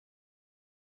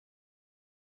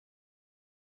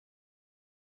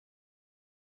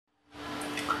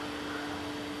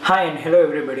Hi and hello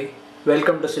everybody,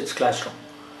 welcome to Sid's Classroom.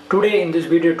 Today in this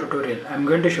video tutorial I am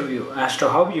going to show you as to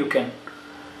how you can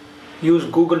use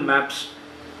Google Maps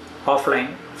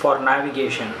offline for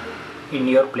navigation in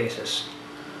your places.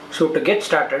 So to get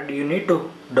started you need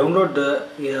to download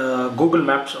the Google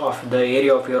Maps of the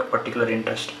area of your particular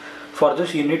interest. For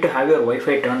this you need to have your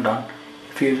Wi-Fi turned on.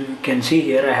 If you can see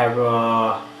here I have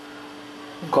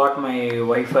got my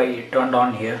Wi-Fi turned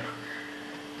on here.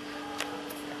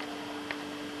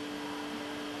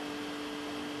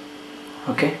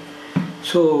 Okay,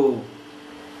 so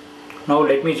now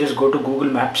let me just go to Google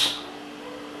Maps.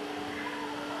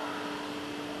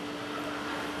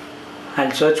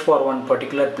 I'll search for one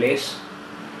particular place,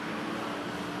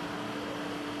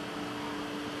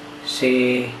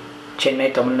 say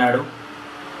Chennai, Tamil Nadu.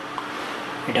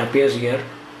 It appears here.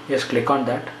 Just click on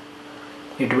that.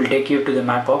 It will take you to the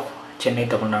map of Chennai,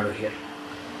 Tamil Nadu here.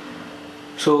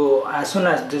 So as soon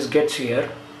as this gets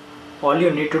here, all you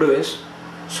need to do is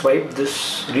swipe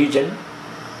this region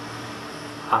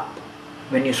up.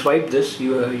 When you swipe this,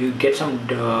 you get some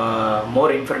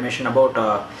more information about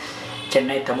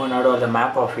Chennai, Tamil Nadu, or the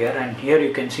map of here, and here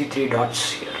you can see three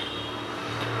dots here.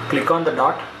 Click on the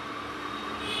dot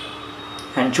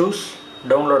and choose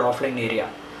download offline area.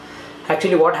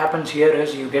 Actually what happens here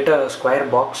is you get a square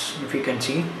box, if you can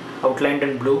see, outlined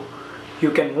in blue.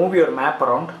 You can move your map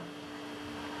around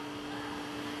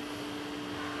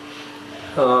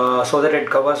so that it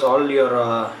covers all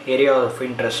your area of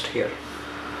interest here,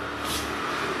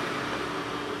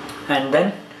 and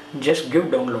then just give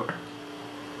download.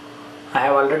 I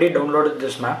have already downloaded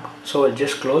this map, so I'll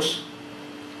just close.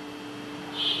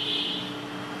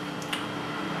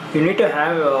 You need to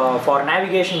have for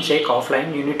navigation sake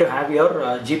offline, you need to have your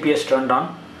GPS turned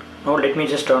on. Now let me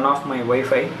just turn off my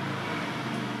Wi-Fi.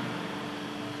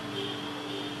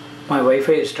 My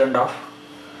Wi-Fi is turned off.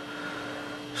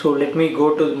 So let me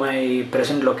go to my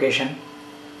present location.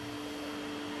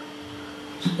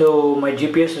 So my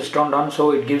GPS is turned on,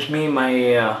 so it gives me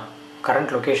my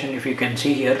current location, if you can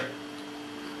see here.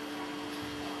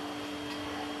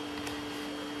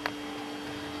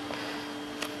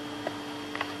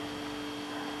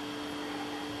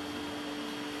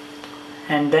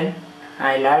 And then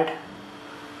I'll add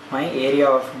my area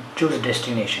of choose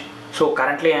destination. So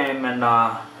currently I am in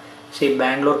say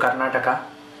Bangalore, Karnataka.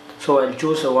 So I'll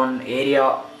choose one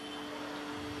area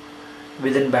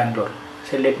within Bangalore.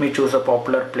 So let me choose a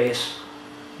popular place,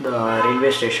 the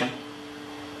railway station.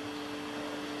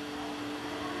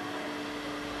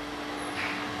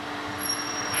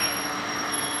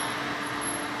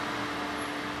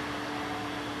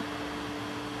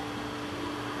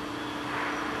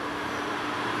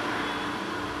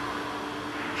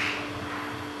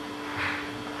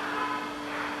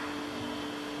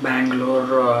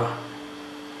 Bangalore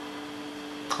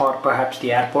or perhaps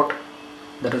the airport,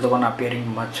 that is the one appearing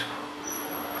much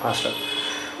faster.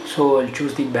 So I'll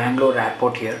choose the Bangalore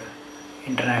airport here,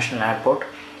 international airport.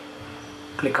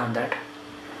 Click on that.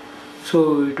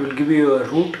 So it will give you a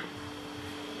route.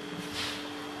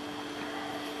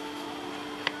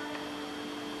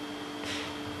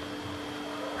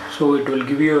 So it will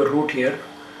give you a route here,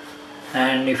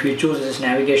 and if you choose this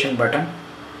navigation button,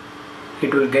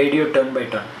 it will guide you turn by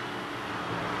turn.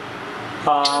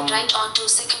 Turn right onto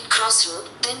 2nd Crossroad,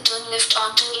 then turn left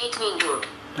onto 8 Main Road.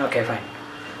 Okay, fine.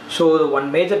 So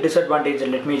one major disadvantage,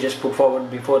 let me just put forward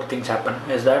before things happen,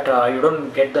 is that you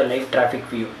don't get the live traffic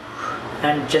view,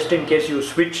 and just in case you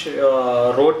switch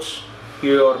roads,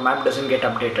 your map doesn't get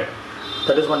updated.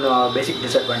 That is one basic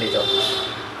disadvantage of this.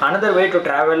 Another way to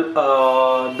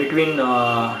travel between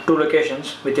two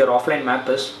locations with your offline map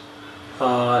is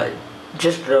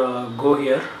just go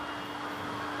here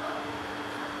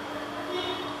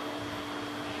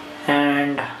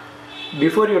and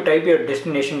before you type your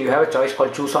destination, you have a choice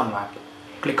called choose on map.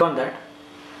 Click on that.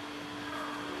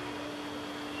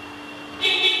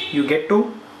 You get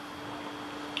to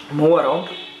move around.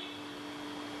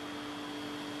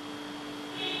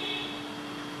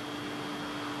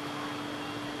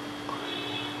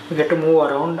 You get to move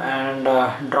around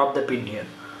and drop the pin here.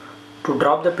 To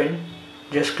drop the pin,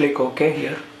 just click OK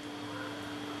here.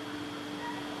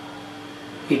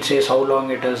 It says how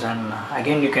long it is, and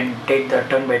again you can take the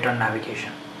turn by turn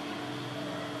navigation.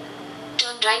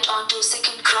 Turn right onto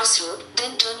 2nd Crossroad,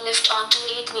 then turn left onto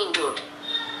 8 Main Road.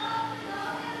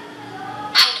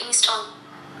 Head east on.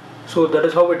 So that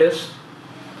is how it is.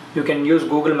 You can use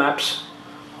Google Maps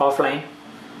offline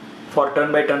for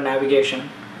turn by turn navigation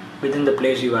within the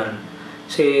place you are in.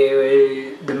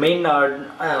 Say the main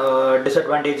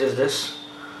disadvantage is this.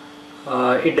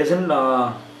 It doesn't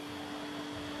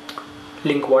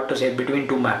link between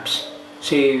two maps.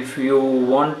 See, if you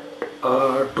want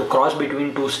to cross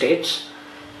between two states,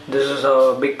 this is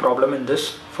a big problem in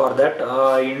this. For that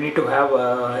you need to have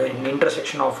an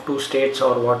intersection of two states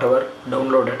or whatever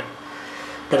downloaded.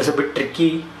 That is a bit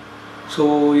tricky,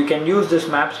 so you can use this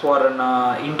maps for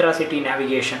an intra-city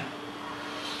navigation.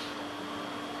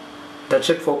 That's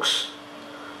it, folks.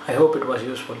 I hope it was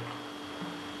useful.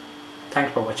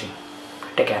 Thanks for watching.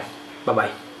 Take care. Bye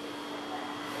bye.